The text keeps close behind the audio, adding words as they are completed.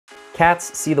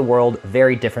Cats see the world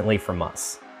very differently from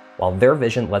us. While their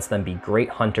vision lets them be great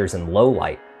hunters in low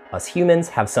light, us humans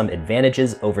have some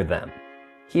advantages over them.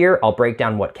 Here, I'll break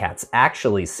down what cats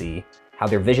actually see, how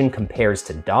their vision compares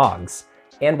to dogs,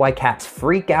 and why cats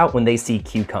freak out when they see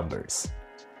cucumbers.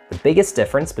 The biggest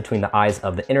difference between the eyes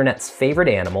of the internet's favorite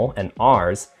animal and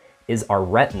ours is our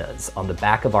retinas on the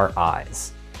back of our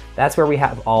eyes. That's where we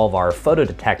have all of our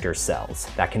photodetector cells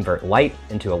that convert light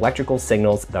into electrical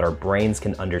signals that our brains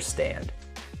can understand.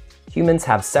 Humans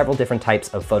have several different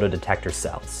types of photodetector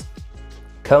cells.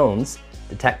 Cones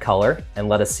detect color and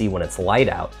let us see when it's light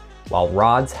out, while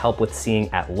rods help with seeing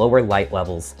at lower light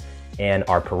levels and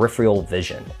our peripheral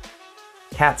vision.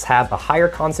 Cats have a higher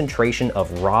concentration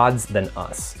of rods than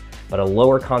us, but a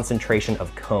lower concentration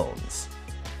of cones.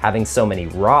 Having so many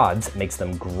rods makes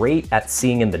them great at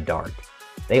seeing in the dark.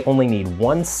 They only need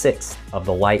 1/6 of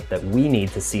the light that we need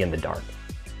to see in the dark.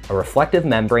 A reflective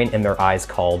membrane in their eyes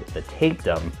called the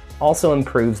tapetum also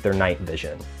improves their night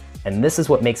vision, and this is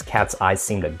what makes cats' eyes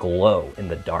seem to glow in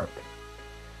the dark.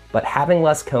 But having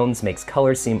less cones makes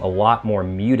color seem a lot more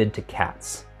muted to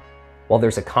cats. While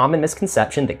there's a common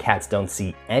misconception that cats don't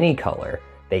see any color,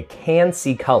 they can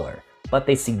see color, but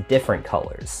they see different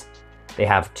colors. They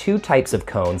have 2 types of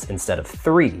cones instead of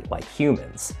 3 like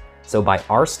humans, so by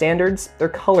our standards, they're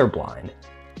colorblind.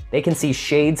 They can see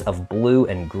shades of blue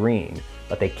and green,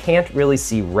 but they can't really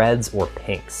see reds or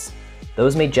pinks.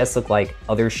 Those may just look like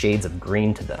other shades of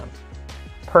green to them.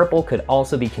 Purple could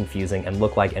also be confusing and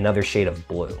look like another shade of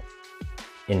blue.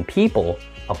 In people,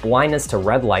 a blindness to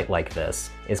red light like this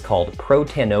is called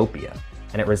protanopia,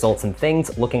 and it results in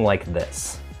things looking like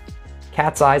this.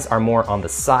 Cats' eyes are more on the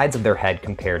sides of their head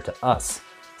compared to us,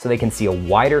 so they can see a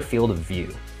wider field of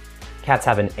view. Cats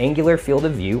have an angular field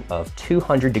of view of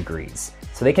 200 degrees,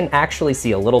 so they can actually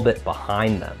see a little bit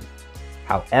behind them.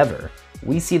 However,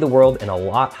 we see the world in a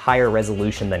lot higher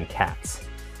resolution than cats.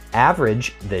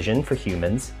 Average vision for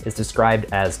humans is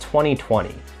described as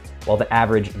 20/20, while the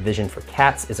average vision for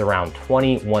cats is around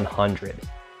 20/100.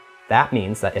 That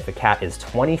means that if a cat is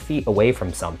 20 feet away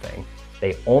from something,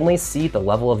 they only see the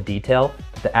level of detail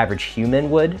that the average human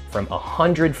would from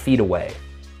 100 feet away.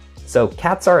 So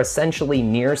cats are essentially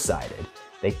nearsighted.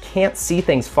 They can't see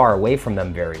things far away from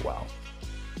them very well.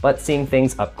 But seeing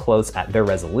things up close at their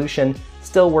resolution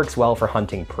still works well for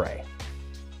hunting prey.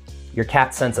 Your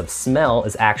cat's sense of smell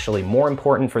is actually more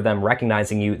important for them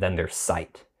recognizing you than their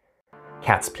sight.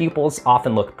 Cats' pupils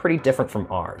often look pretty different from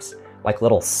ours, like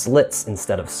little slits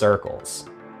instead of circles.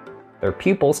 Their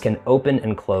pupils can open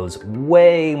and close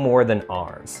way more than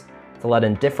ours to let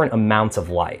in different amounts of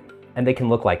light, and they can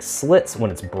look like slits when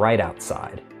it's bright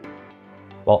outside.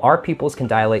 While our pupils can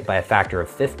dilate by a factor of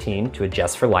 15 to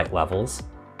adjust for light levels,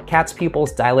 cats'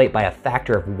 pupils dilate by a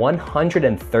factor of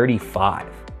 135.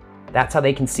 That's how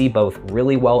they can see both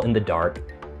really well in the dark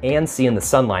and see in the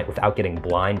sunlight without getting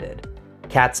blinded.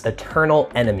 Cats' eternal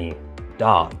enemy,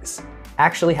 dogs,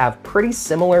 actually have pretty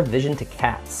similar vision to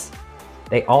cats.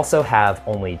 They also have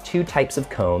only 2 types of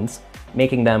cones,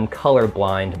 making them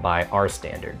colorblind by our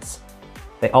standards.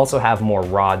 They also have more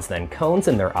rods than cones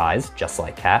in their eyes, just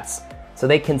like cats, so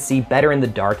they can see better in the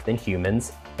dark than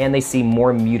humans, and they see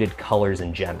more muted colors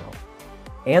in general.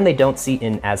 And they don't see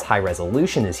in as high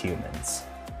resolution as humans.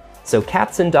 So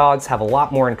cats and dogs have a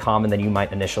lot more in common than you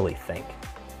might initially think.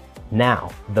 Now,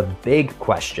 the big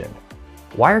question.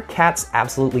 Why are cats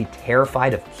absolutely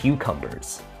terrified of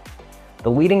cucumbers? The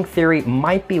leading theory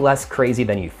might be less crazy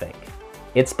than you think.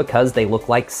 It's because they look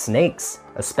like snakes,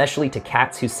 especially to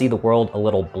cats who see the world a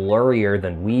little blurrier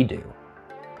than we do.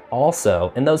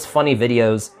 Also, in those funny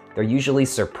videos, they're usually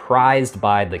surprised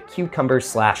by the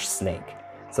cucumber/snake,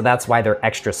 so that's why they're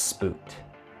extra spooked.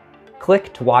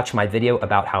 Click to watch my video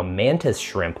about how mantis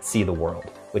shrimp see the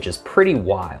world, which is pretty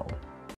wild.